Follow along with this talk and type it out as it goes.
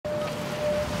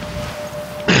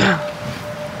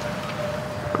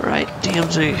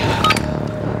DMZ.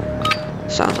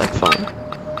 Sounds like fun.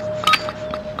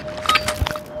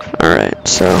 Alright,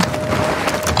 so.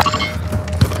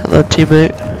 Hello,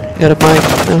 teammate. You got a mic?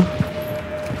 No?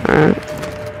 Alright.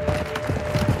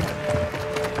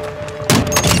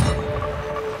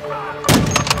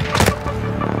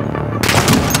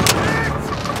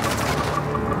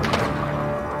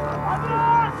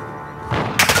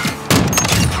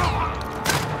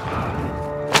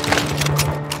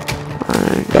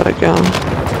 Gotta go.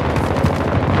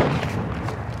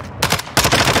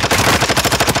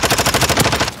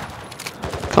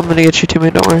 Coming to get you,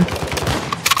 teammate, don't worry.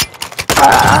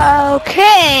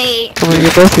 Okay. Coming to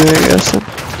get both of you, I guess. Then.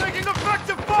 Taking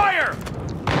effective fire!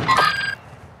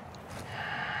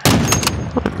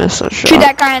 I missed that shot. Shoot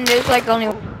that guy, and there's like only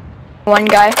one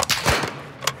guy.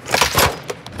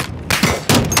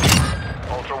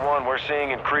 Ultra One, we're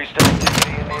seeing increased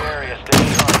activity in the area.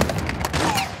 Stay sharp.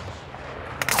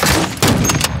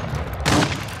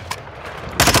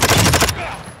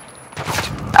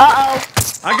 Uh-oh.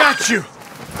 I got you!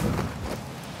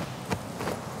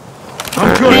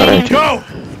 I'm good, go!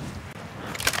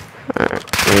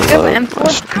 Alright, Good reload.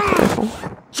 Let's pick rifle.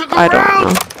 Took I don't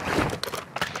know.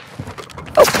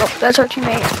 Oh, that's our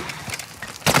teammate.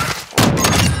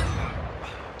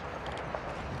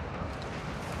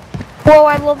 Whoa,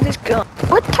 I love this gun.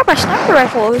 What type of sniper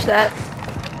rifle is that?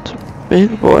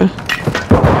 Big boy.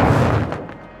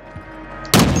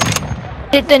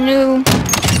 Is it the new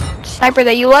sniper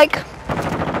that you like?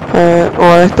 Well,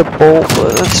 I like the bolt,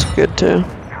 but that's good too.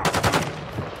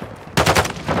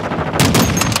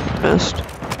 Missed.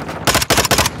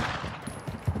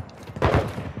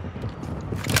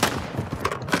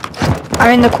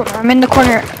 I'm in the corner. I'm in the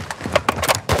corner.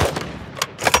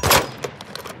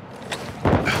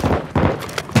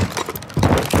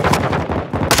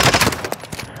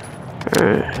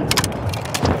 Alright.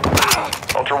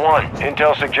 Ultra One,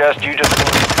 intel suggests you just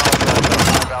moved a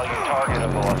high-value target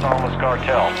of the Las Almas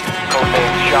cartel.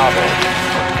 Codename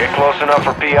Chavez. Get close enough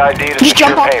for PID to Just secure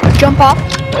jump off. payment. Jump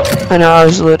off. I know, I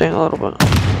was looting a little bit.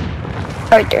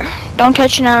 Right there. Don't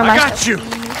touch none of my I got stuff. you!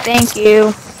 Thank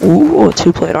you. Ooh, a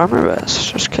 2-plate armor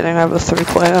vest. Just kidding, I have a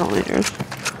 3-plate, I don't need yours.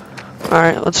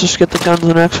 Alright, let's just get the guns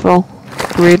in exfil.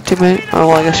 Agreed, teammate? Oh,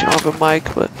 well, I guess you don't have a mic,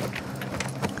 but...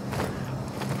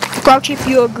 Crouch if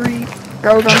you agree.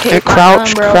 Bro, don't Hey, take my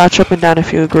crouch, gun, bro. crouch up and down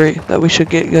if you agree that we should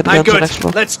get good I'm guns in good.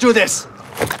 exfil. Let's do this.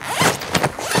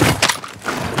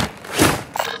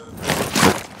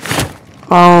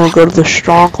 Oh, go to the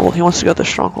stronghold. He wants to go to the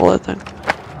stronghold, I think.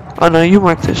 Oh no, you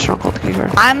marked the stronghold keeper.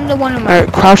 I'm the one who might.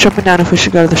 Alright, crouch up and down if we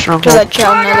should go to the To stronghold. let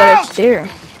y'all know that it's there.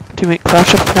 Teammate,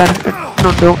 crouch up and down.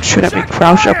 No, don't shoot at me.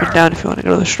 Crouch up and down if you want to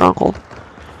go to the stronghold.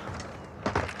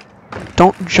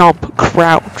 Don't jump.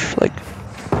 Crouch. Like,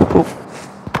 boop,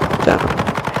 down.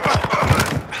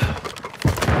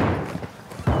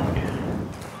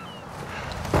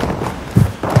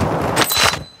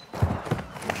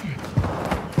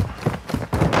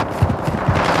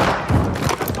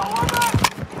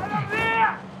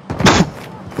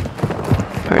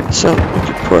 Alright, so we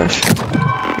can push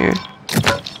here.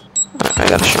 Alright, I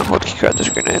got a stronghold key card this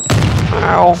grenade.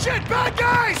 Ow. Shit, bad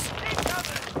guys!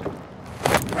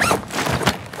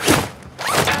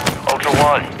 Ultra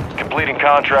One, completing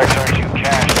contracts earns you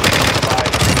cash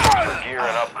for gear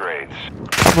and upgrades.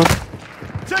 Come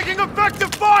on. Taking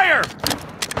effective fire!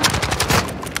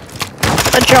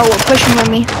 Let y'all will push him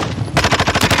on me.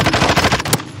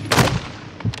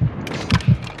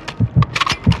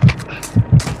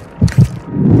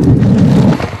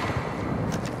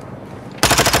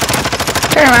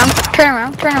 Turn around, turn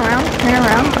around, turn around, turn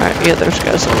around. Alright, yeah, there's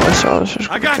guys on this, so I was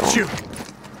just I gonna got kill you! them.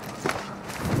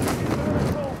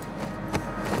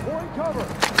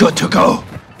 Good to go.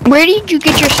 Where did you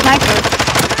get your sniper?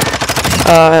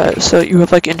 So you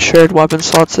have like insured weapon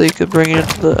slots that you could bring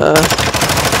into the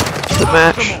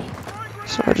match.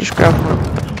 So I just grabbed them.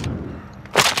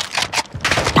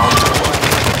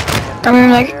 I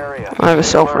mean, like, I have a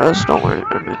self-res, don't worry.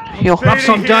 I mean, heal. Drop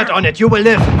some dirt on it, you will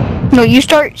live. no, you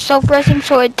start self-resing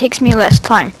so it takes me less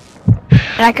time.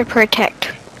 And I could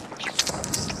protect.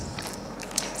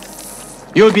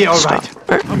 You'll be alright. Stop.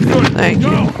 Alright, thank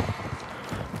you.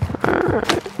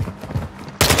 Alright.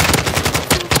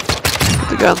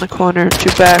 The guy in the corner, 2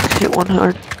 back, hit 1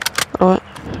 hard. Oh,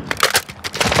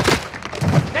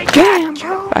 Damn,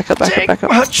 bro. back up, back up, back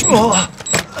up. Much more.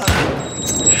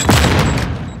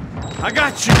 I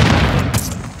got you.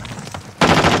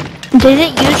 Did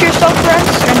it use your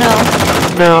self-res or no?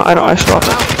 No, I don't, I swapped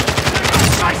it.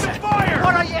 Fire!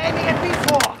 What are you aiming at me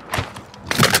for?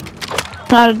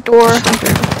 Not a door.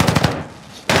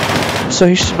 So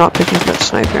he's not picking up that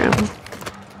sniper ammo.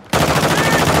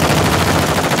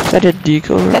 that a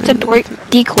decoy? That's a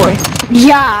decoy.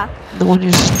 Yeah. The one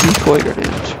uses decoy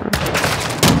grenades.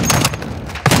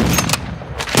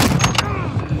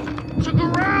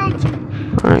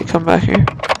 Alright, come back here.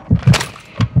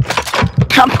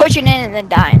 I'm pushing in and then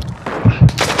dying.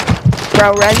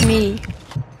 Bro, res me.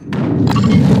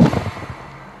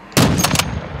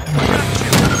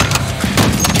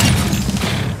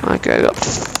 That guy got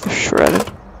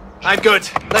shredded. I'm good.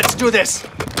 Let's do this.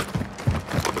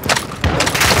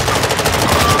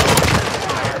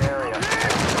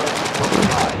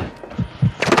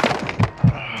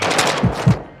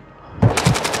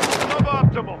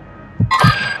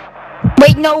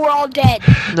 Wait, no, we're all dead.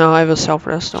 No, I have a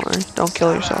self-rest, don't worry. Don't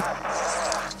kill yourself.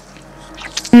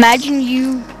 Imagine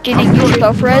you didn't use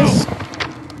self-res.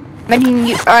 Imagine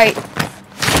you, alright.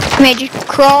 Man, just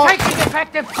crawl. Taking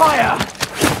effective fire.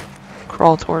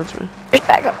 Crawl towards me. Just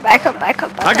back up. I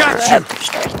got you.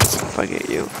 If I get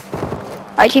you.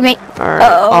 Alright, teammate. Alright,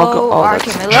 Uh-oh, I'll go. Oh, our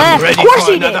that's... teammate left. Ready Of course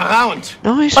for he did. another round.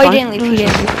 No, he's Oh, he fine. didn't leave, No, he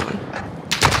he's didn't fine.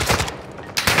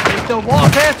 Leave the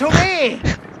warfare to me.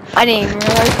 I didn't even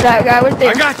realize that guy was there.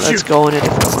 I got you. Let's go in a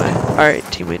different way. Alright,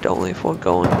 teammate, don't leave. We'll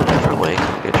go in a different way.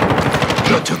 Come get you.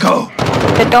 Good to go.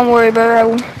 But don't worry,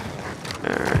 bro.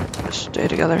 Alright, just stay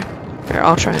together. Here,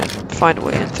 I'll try and find a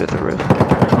way in through the roof.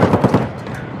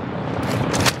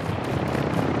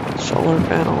 Solar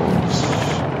panels.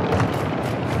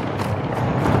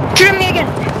 Shoot at me again.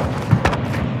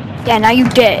 Yeah, now you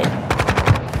dead.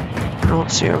 I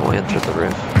don't see our way in through the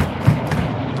roof.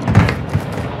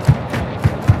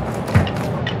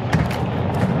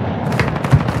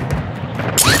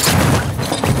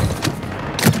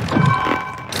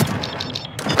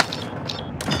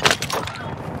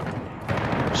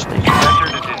 Snake.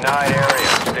 Entered a denied area.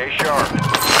 Stay sharp.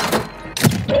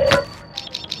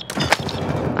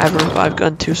 I have a revive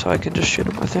gun too, so I can just shoot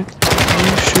him, I think. Can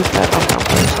you shoot that up on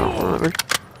place? I don't remember.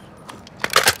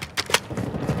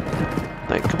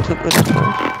 Like, completely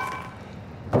different.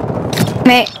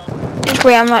 Mate, this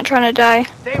way I'm not trying to die.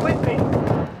 Stay with me.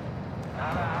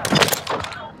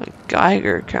 Like,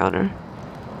 Geiger counter.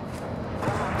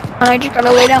 And I just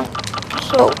gotta lay down.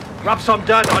 So, Rub some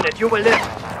dirt on it. You will live.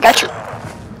 got you.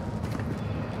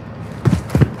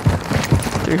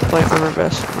 3-plate armor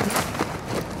vest.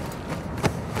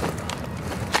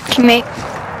 Teammate.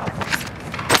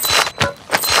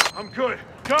 I'm good.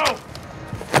 Go.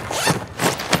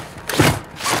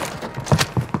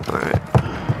 Alright.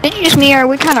 Did you just me or are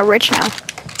we kind of rich now?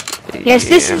 Yes,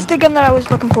 this is the gun that I was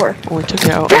looking for. Well, we took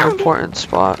out an important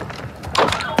spot.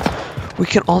 We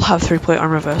can all have 3-plate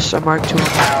armor vests. I marked 2 of them.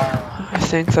 I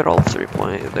think they're all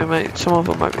 3-point. They might, some of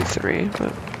them might be 3,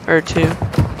 but or 2.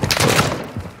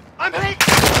 I'm hit.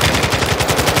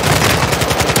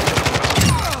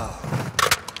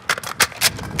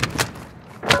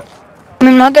 I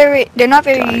mean, they're not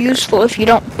very useful if you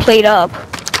don't plate up.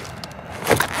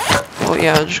 Well,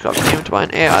 yeah, I just got named by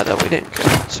an AI that we didn't kill.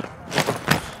 So.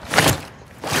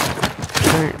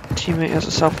 Alright, teammate has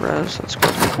a self-res. That's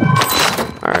good.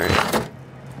 Alright.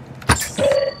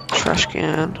 Trash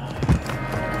can.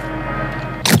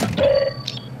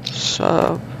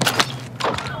 Sub.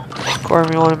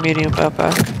 Corbin, you want a medium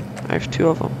backpack? I have 2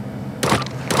 of them.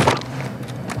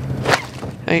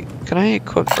 Hey, can I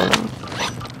equip them?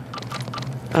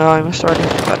 Oh, I must already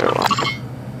have a better one.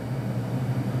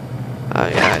 Oh,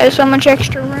 yeah. There's so much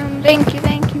extra room. Thank you,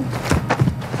 thank you.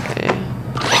 Okay.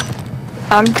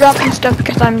 I'm dropping stuff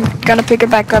because I'm gonna pick it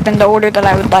back up in the order that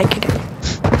I would like it.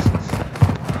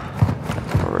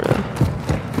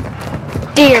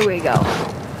 There we go.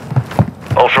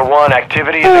 Ultra One,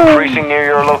 activity is increasing near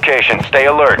your location. Stay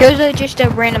alert. There's just a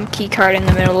random key card in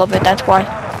the middle of it, that's why.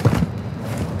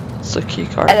 It's a key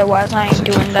card. Otherwise, I It's ain't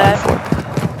a doing key that. card for-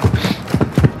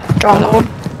 Stronghold.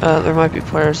 There might be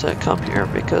players that come here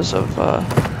because of,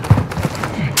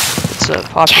 it's a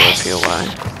popular POI.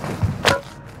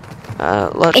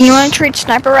 Let's... And you want to trade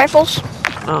sniper rifles?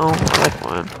 No, I like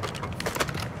mine.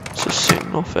 It's a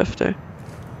Signal 50.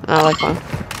 I like mine.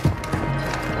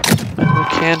 We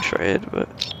can trade, but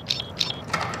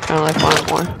kinda like mine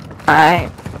more.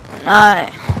 Alright. I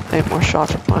need more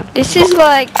shots with mine. This is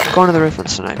like... I'm going to the roof and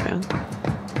snipe, man.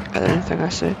 At anything I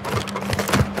see.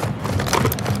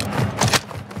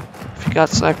 If you got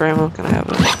sniper ammo, can I have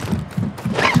it?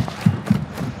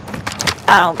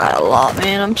 I don't got a lot,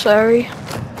 man. I'm sorry.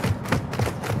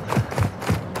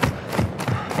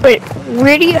 Wait,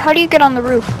 how do you get on the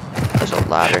roof? There's a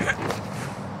ladder.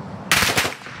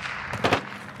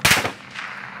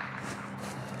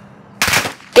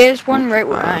 There's one right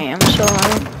where I am, so...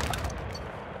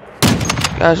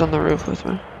 Guys on the roof with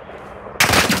me.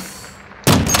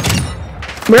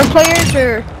 Real players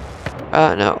or...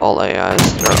 No, all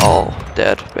AIs. They're all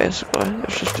dead, basically.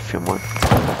 There's just a few more.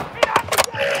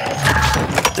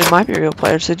 They might be real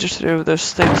players. They just do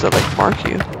those things that like mark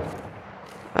you.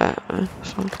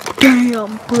 So.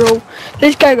 Damn, bro.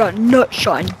 This guy got nut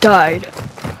shot and died.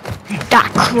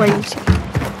 That crazy.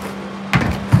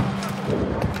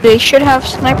 They should have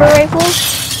sniper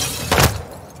rifles.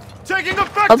 Taking Oh,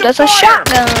 effective that's a fire!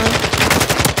 shotgun.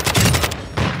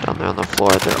 Down there on the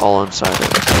floor, they're all inside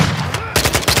it.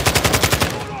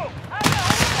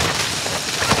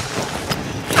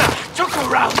 Took a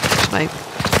round. Snipe.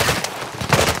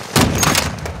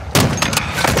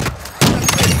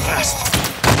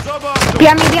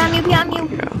 Behind me, behind you, behind you.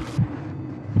 Yeah.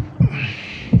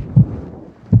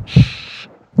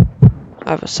 I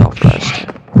have a self-rest too.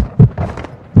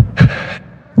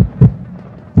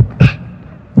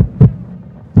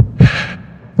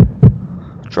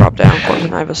 Drop down,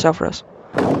 Corbin. I have a self-rest.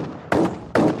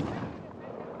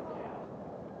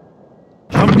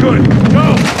 I'm good.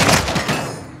 Go!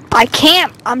 I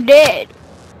can't. I'm dead.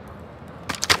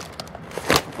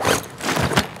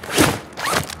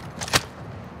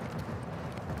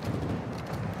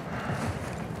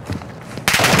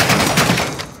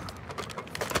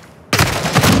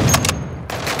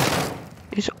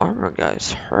 These armor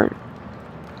guys hurt.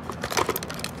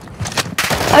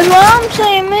 That's what I'm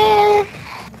saying, man.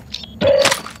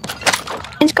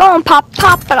 It's going pop,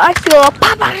 pop, but I feel a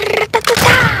pop.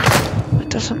 It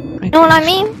doesn't make You know what I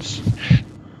any mean? sense.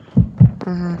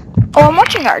 Mm-hmm. Oh, I'm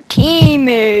watching our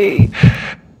teammate.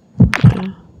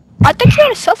 I thought you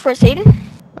had a self-rest, Aiden.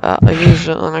 I used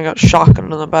it and I got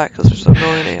shotgun in the back because there's a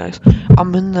million AIs.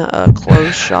 I'm in the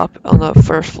clothes shop on the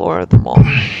first floor of the mall.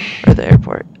 Or the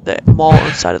airport. The mall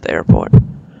inside of the airport.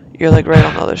 You're like right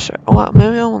on the other side. Oh, wow,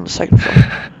 maybe I'm on the second floor.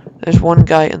 There's one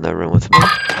guy in the room with me.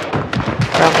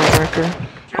 Grab my marker.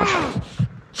 Watch.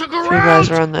 Three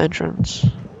guys around the entrance.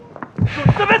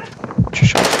 Watch your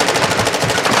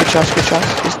shots. Good shots, good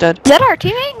shots. He's dead. Is that our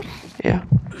teammate? Yeah.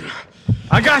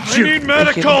 I got you. I need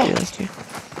medical. Thank you.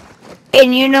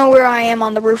 And you know where I am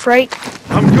on the roof, right?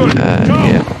 I'm good. Go.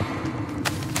 Yeah.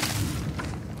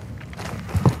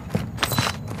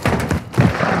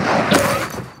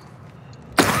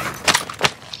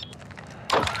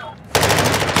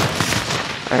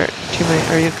 Alright, teammate,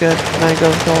 are you good? Can I go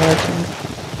with all our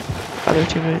teammate? Other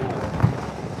teammate?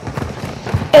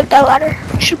 Get that ladder.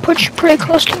 Should put you pretty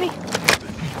close to me.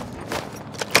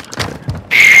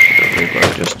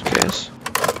 Reload just in case.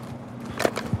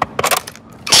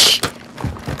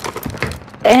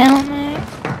 The helmet.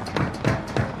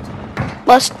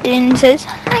 Bustin says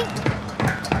hi.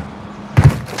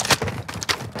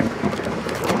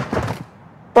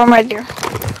 I'm right there.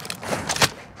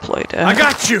 Play dead. I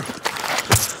got you.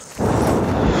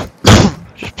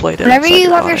 Just play dead. Whenever inside you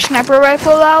your have your body. sniper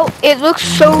rifle out, it looks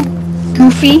so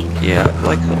goofy. Yeah,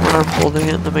 like when I'm holding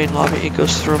it in the main lobby, it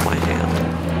goes through my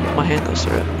hand. My hand goes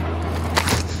through it.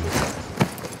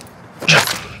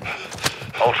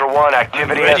 Ultra One,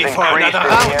 activity has Ready for increased in another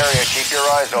the round? area. Keep your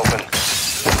eyes open.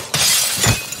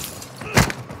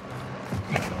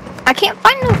 I can't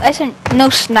find no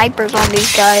snipers on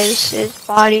these guys' his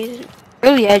bodies.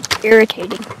 Really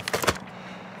irritating.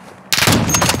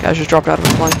 Guys just dropped out of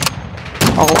the plane.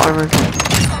 All armored.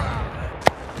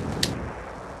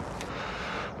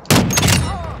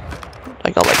 I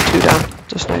got like 2 down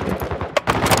to sniper.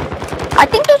 I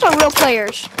think those are real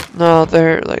players. No,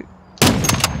 they're like.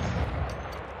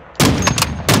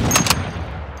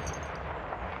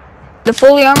 The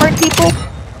fully armored people.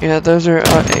 Yeah, those are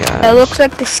AIs. That looks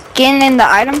like the skin in the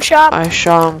item shop. I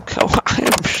saw them come.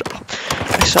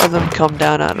 I saw them come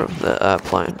down out of the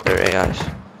plane. They're AIs.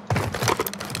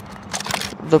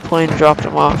 The plane dropped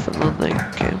them off, and then they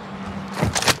came.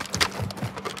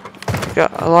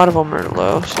 Got a lot of them are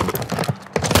low. So.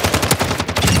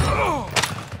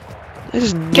 They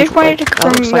Just wanted to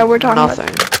confirm that we're talking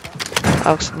nothing. That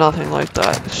looks nothing like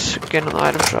that. Skin in the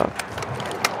item shop.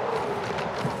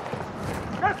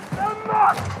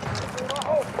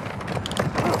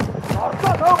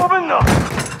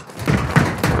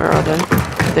 Where are they?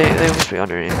 They must be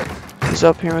underneath. He's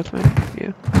up here with me.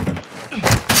 You.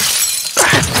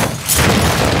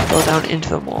 Go down into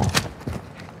the mall.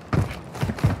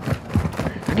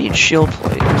 I need shield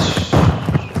plates.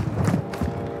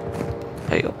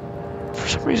 Hey, for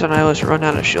some reason I always run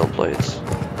out of shield plates.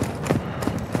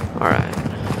 Alright.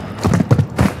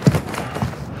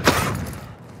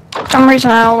 For some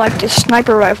reason I don't like this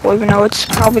sniper rifle, even though it's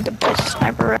probably the best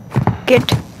sniper rifle.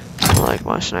 Get I like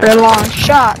my sniper. for long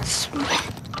shots.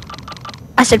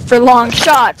 I said for long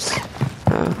shots.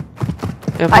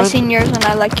 Yeah, I seen yours and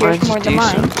I like yours mine's more than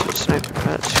mine. decent.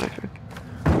 Sniper, sniper.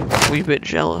 wee bit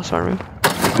jealous, are we?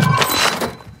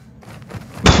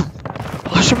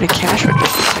 Oh, there's so many cash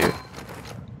registers here.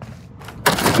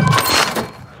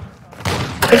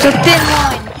 There's a thin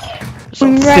line. There's a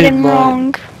Right thin and line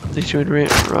wrong. between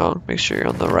right and wrong. Make sure you're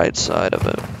on the right side of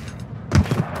it.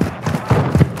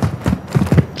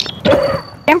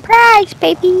 Surprise,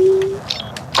 baby.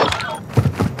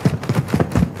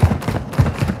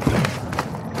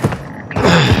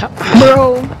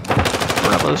 Bro,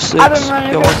 Bravo 6. I've been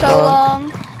running for going so dog.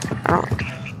 long. I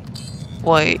don't.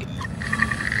 Wait.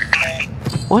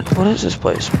 What is this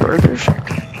place? Burgers?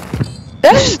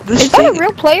 Is that a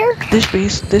real player?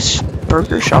 This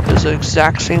burger shop is the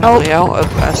exact same layout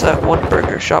as that one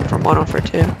burger shop from Modern Warfare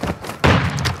 2.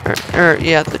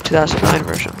 Yeah, the 2009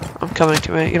 version. I'm coming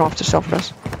to it. You don't have to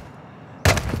self-press.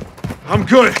 I'm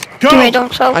good. Go! Teammate,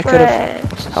 don't self I could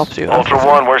have helped you. Ultra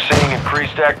One, we're seeing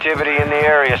increased activity in the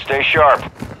area. Stay sharp.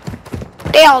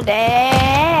 They all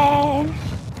dead.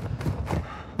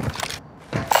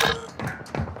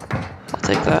 I'll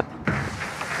take that.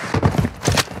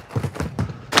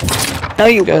 No,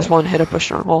 You guys want to hit up a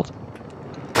stronghold?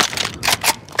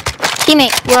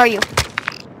 Teammate, where are you?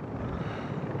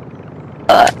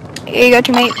 Here you go,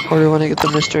 teammate. Or do you want to get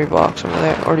the mystery box over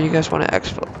there? Or do you guys want to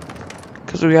exfil?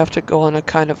 Because we have to go on a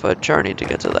kind of a journey to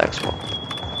get to the exfil.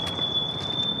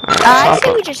 I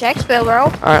think we just exfil, bro.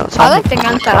 Alright, let's I hop like the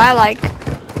guns that I like.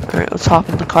 Alright, let's hop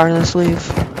in the car and let's leave.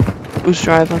 Who's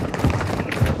driving?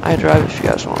 I drive if you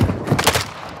guys want.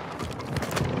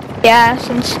 Yeah,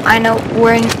 since I know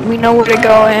we know where to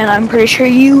go, and I'm pretty sure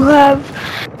you have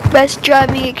best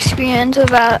driving experience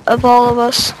of all of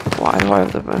us. Why do I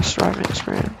have the best driving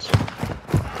experience?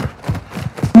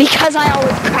 Because I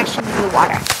always crash into the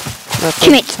water.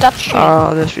 Teammate, stop shooting.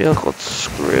 Oh, this vehicle's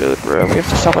screwed, bro. We have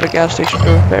to stop at a gas station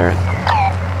to repair it.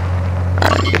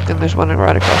 Alright, good thing there's one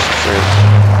right across the street.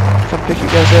 Come pick you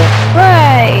guys up.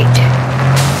 Right.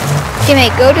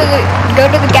 Teammate, go to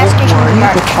the gas station. Worry,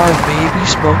 Mark. the car may be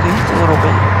smoking a little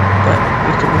bit, but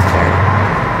we can repair it.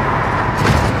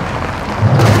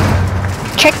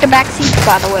 Check the back seats,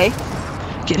 by the way.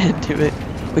 Get into it.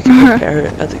 We can repair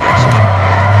it at the gas station.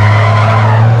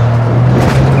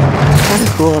 Kind of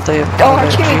cool that they have Oh, that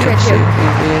our teammates right GMC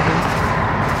here. EV.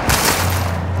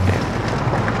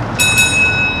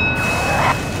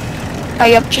 Oh,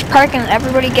 yep, just park and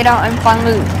everybody get out and find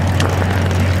loot.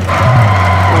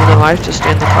 Oh no, I have to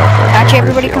stay in the car for Actually,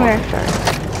 everybody come here.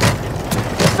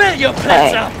 Fill your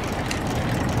pants up!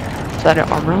 Is that an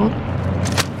armor one?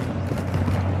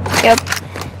 Yep.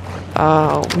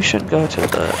 We should go to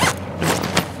the...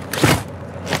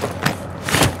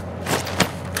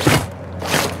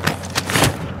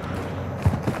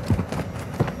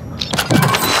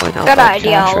 Good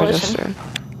idea, I'll listen.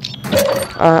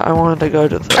 I wanted to go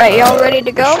to the... Alright, y'all ready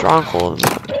to go? Stronghold.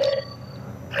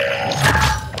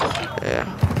 Yeah.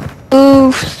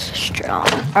 Oof, strong.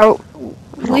 Oh,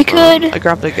 we could I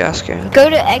grabbed the gas can. go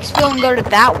to Xville and go to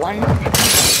that one.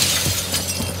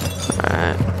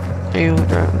 Alright. You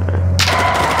grabbing it?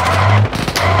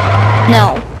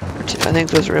 No. I think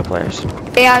those are real players.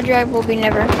 AI drive will be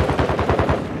never.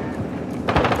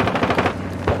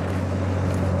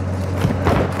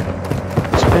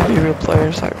 This may be real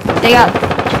players. They got.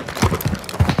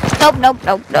 Nope.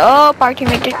 Our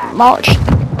teammate demolished.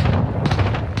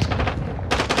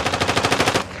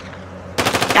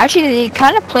 Actually, they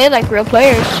kind of play like real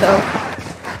players, so.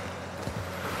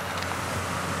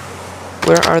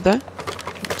 Where are they?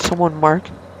 Someone mark.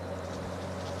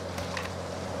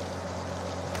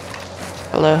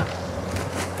 Hello.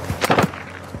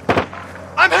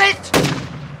 I'm hit!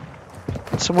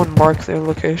 Someone mark their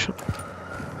location.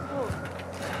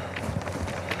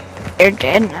 They're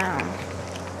dead now.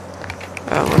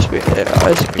 Must be.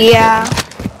 Yeah.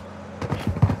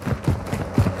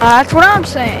 That's what I'm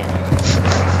saying.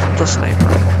 The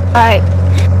sniper. Alright.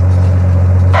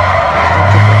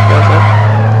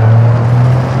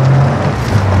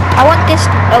 I want this.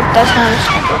 Oh, that's not a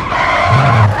sniper.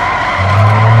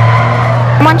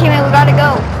 Come on, teammate, we gotta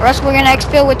go. Or else we're gonna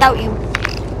exfil without you.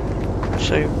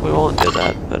 Actually, we won't do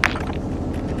that, but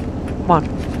come on.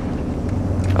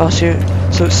 Oh, so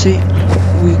see,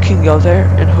 we can go there,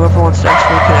 and whoever wants to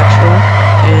exfil can exfil,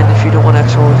 and if you don't want to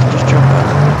exfil, we can just jump out.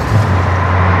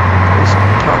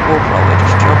 We'll probably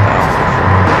just jump out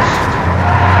before this.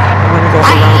 I'm gonna go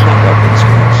around that weapons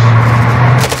case,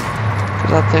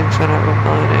 because that thing's gonna have a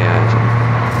million AIs in it.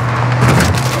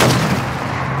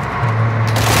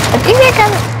 I think they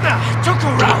got it. Took a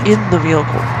round. In the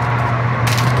vehicle.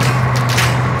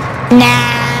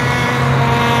 Nah.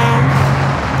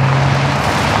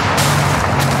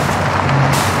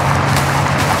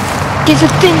 There's a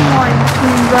thin line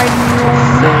between right and wrong.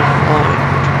 Thin line.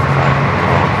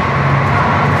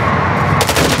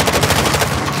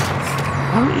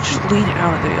 Why don't you just lean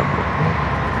out of the vehicle?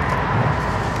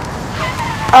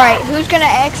 Alright, who's gonna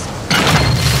X?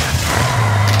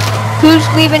 Who's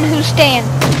leaving, who's staying?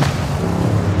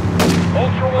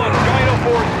 Ultra One, Dino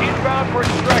Force inbound for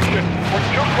extraction. We're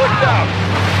 2 clicks out.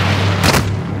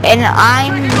 And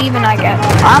I'm leaving, I guess.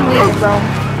 I'm leaving, bro.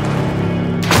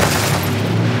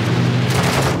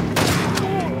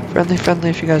 Friendly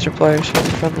if you guys are players.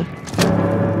 Friendly.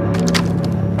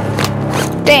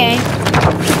 Dang.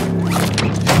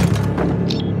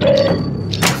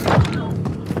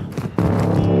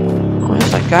 Why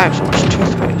is that guy have so much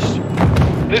toothpaste?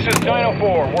 This is Dino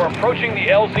 4. We're approaching the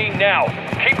LZ now.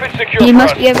 Keep it secure. He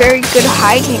must be a very good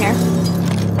hygienist.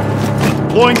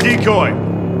 Deploying decoy.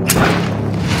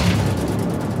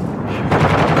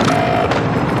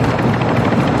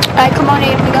 Alright, come on,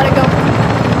 Aiden, we gotta go.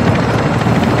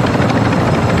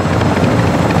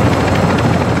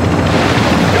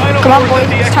 Come on, boys,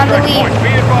 it's time to leave.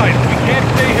 Be advised, we can't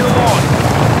stay here long.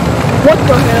 What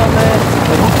the hell, man?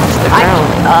 They don't touch the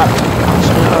ground. I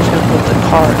was gonna put the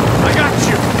car. I got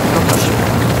you. Don't touch it.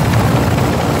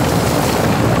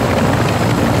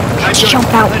 Let's jump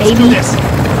out, Let's baby. do this.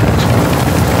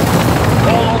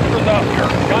 All ultras out here.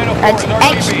 Dino 4 That's is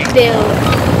RTB. Xville.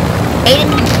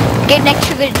 Aiden, get next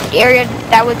to the area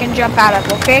that we can jump out of,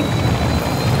 okay?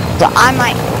 So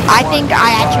I think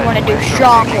I actually want to do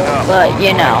stronghold, but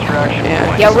you know.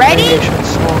 Yeah. You ready? radiation's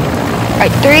small.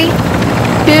 Alright, 3,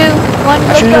 2, 1,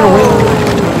 let's Actually, no, go. Wait.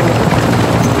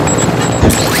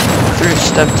 3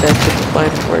 step tip to the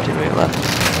plane before a teammate left.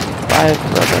 5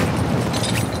 brother.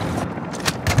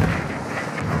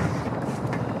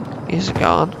 He's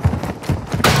gone.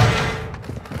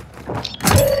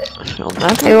 You'll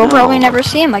never We will know. probably never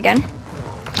see him again.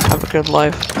 Have a good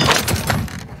life.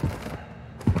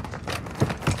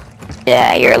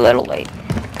 Yeah, you're a little late.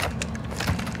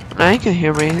 Now he can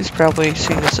hear me. He's probably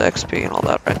seeing his XP and all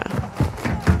that right now.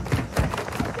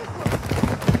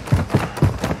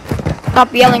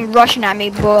 Stop yelling Russian at me,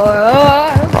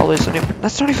 boy. Probably isn't even.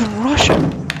 That's not even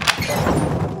Russian.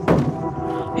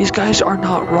 These guys are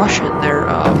not Russian. They're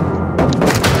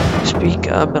speak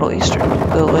Middle Eastern.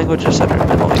 The languages that are in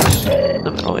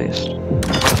the Middle East.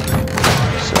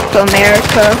 To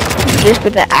America, just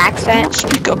with the They don't accent.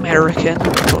 speak American,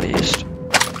 Middle East.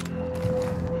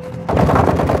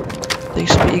 They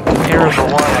speak Ultra Arabic.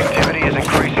 1, activity is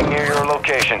increasing near your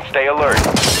location. Stay alert.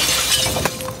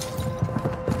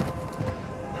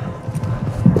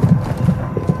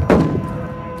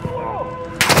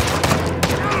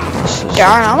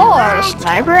 Darn, I'm a lot of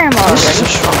sniper ammo This is a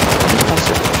already. strong. That's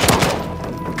a strong.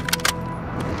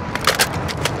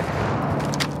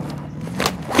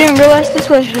 Didn't realize this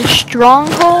was a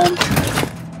stronghold.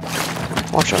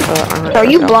 Watch out for that armor. Are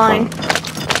you truck out blind? front.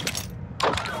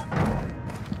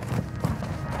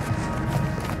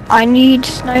 I need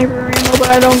sniper ammo, but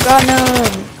I don't got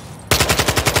none.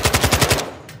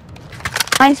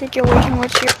 My situation,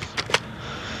 what's your...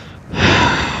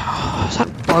 Is that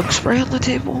bug spray on the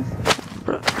table?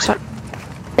 Is that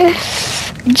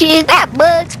Geez, that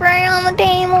bug spray on the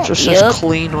table? just says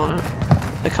clean on it?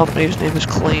 The company's name is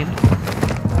Clean.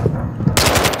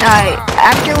 Alright,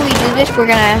 after we do this, we're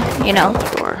gonna, you know...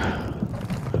 Door.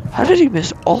 How did he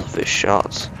miss all of his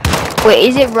shots? Wait,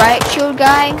 is it right, shield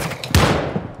guy?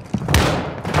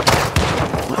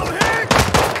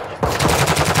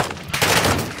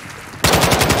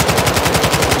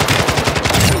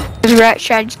 His rat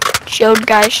shield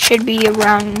guy should be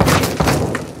around...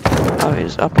 Oh,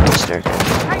 he's up on the staircase.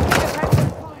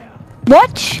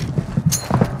 What?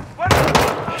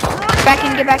 Back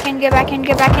in, get back in, get back in,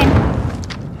 get back in.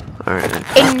 Alright.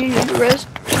 Aiden, you need to rest.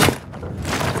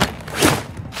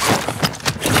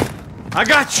 I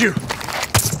got you.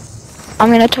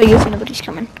 I'm gonna tell you if anybody's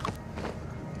coming.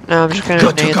 No, I'm just gonna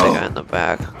Good to nade the go. guy in the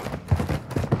back.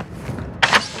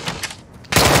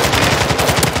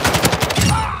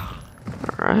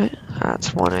 Alright,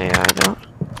 that's one AI down.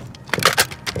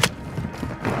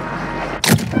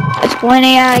 It's 1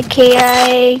 AI,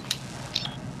 KI.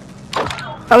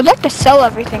 I would like to sell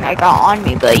everything I got on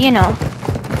me, but you know.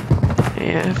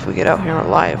 Yeah, if we get out here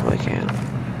alive, we can.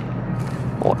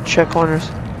 Oh, check corners.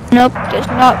 Nope, there's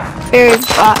not very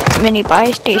many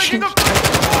buy stations.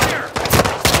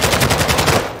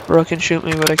 Bro can shoot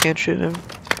me, but I can't shoot him.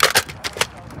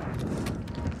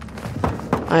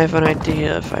 I have an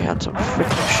idea if I had some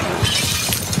freaking shoes.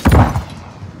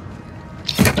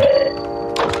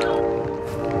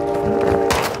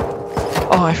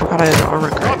 Oh, I forgot I had an armor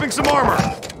crate. Dropping some armor.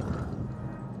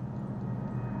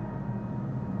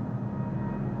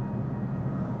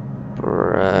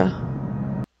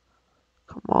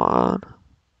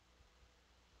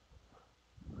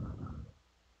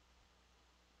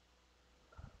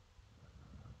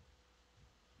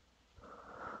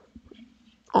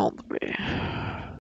 All the way.